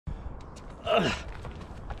What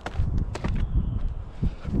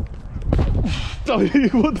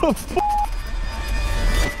the fuck?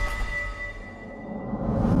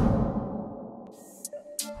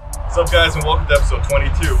 What's up guys, and welcome to episode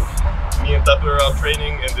 22. Me and Dabbi are out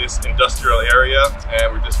training in this industrial area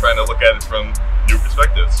and we're just trying to look at it from new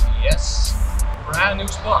perspectives. Yes, brand new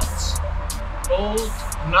spots. Old,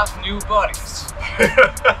 not new bodies.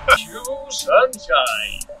 True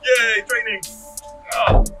sunshine. Yay, training!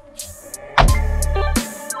 Oh.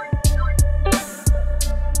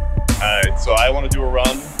 Alright, so I want to do a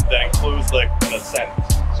run that includes like an ascent.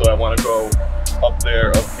 So I want to go up there,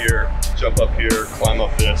 up here, jump up here, climb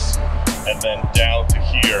up this, and then down to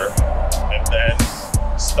here, and then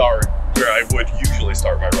start where I would usually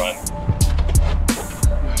start my run.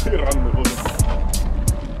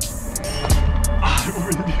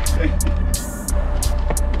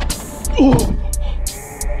 Oh!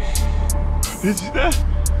 Did you see that?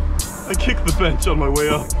 I kicked the bench on my way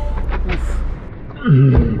up.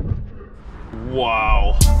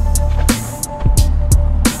 Wow.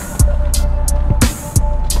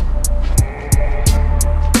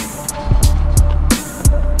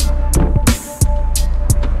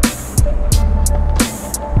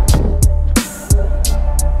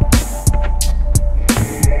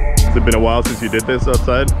 Has it been a while since you did this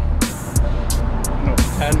outside? No,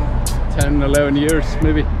 10, 11 years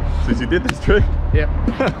maybe. Since you did this trick? Yeah.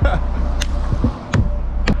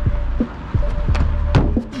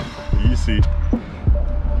 Easy.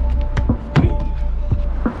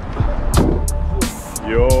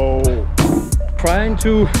 Yo. Trying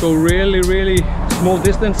to go really small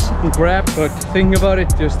distance and grab, but thinking about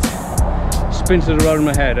it just spins it around in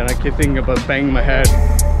my head and I keep thinking about banging my head.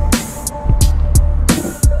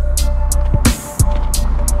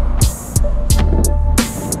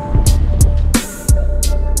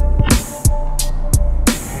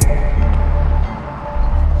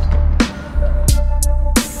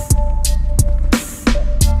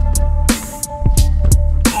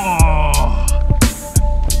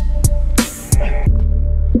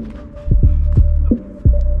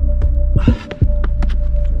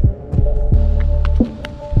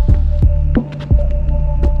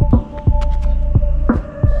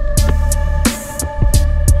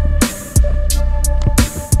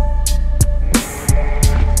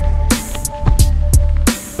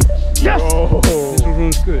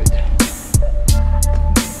 Good.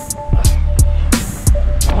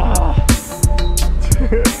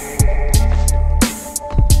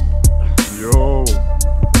 Yo,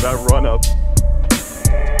 that run up.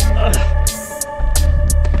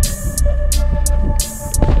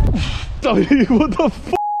 What the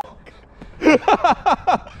fuck?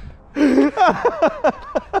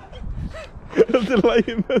 Det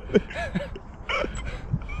lägger med det.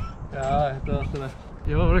 Ja, det var sådär.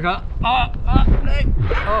 Jo, det kan. Nej.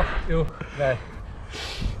 Jo, nej.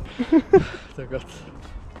 Det är gott.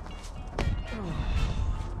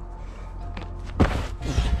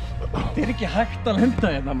 Det är inte hægt að lenda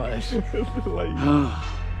hérna maður.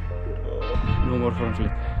 No more front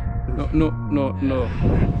flip. No.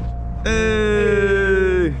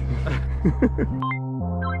 Hey!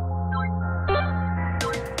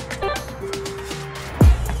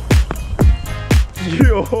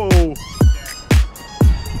 Yo!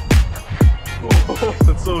 Oh,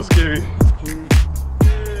 that's so scary.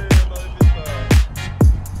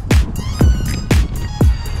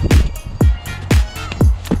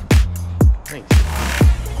 Thanks.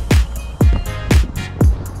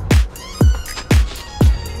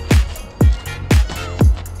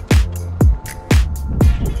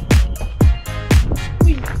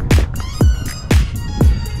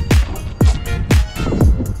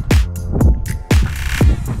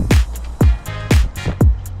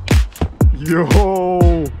 Yo!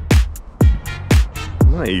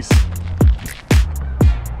 Nice.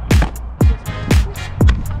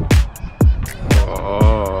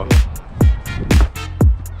 Oh.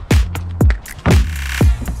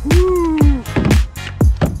 Woo.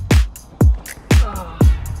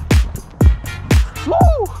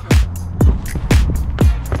 Woo.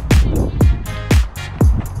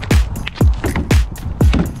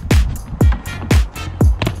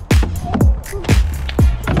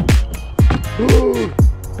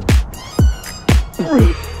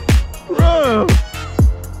 Bro,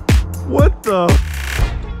 what the?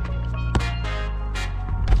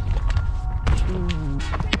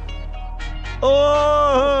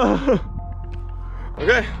 Oh!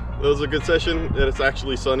 Okay, that was a good session. And it's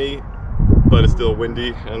actually sunny, but it's still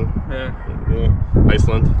windy and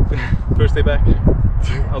Iceland. First day back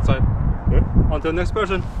outside. Yeah. On to the next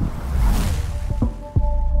person.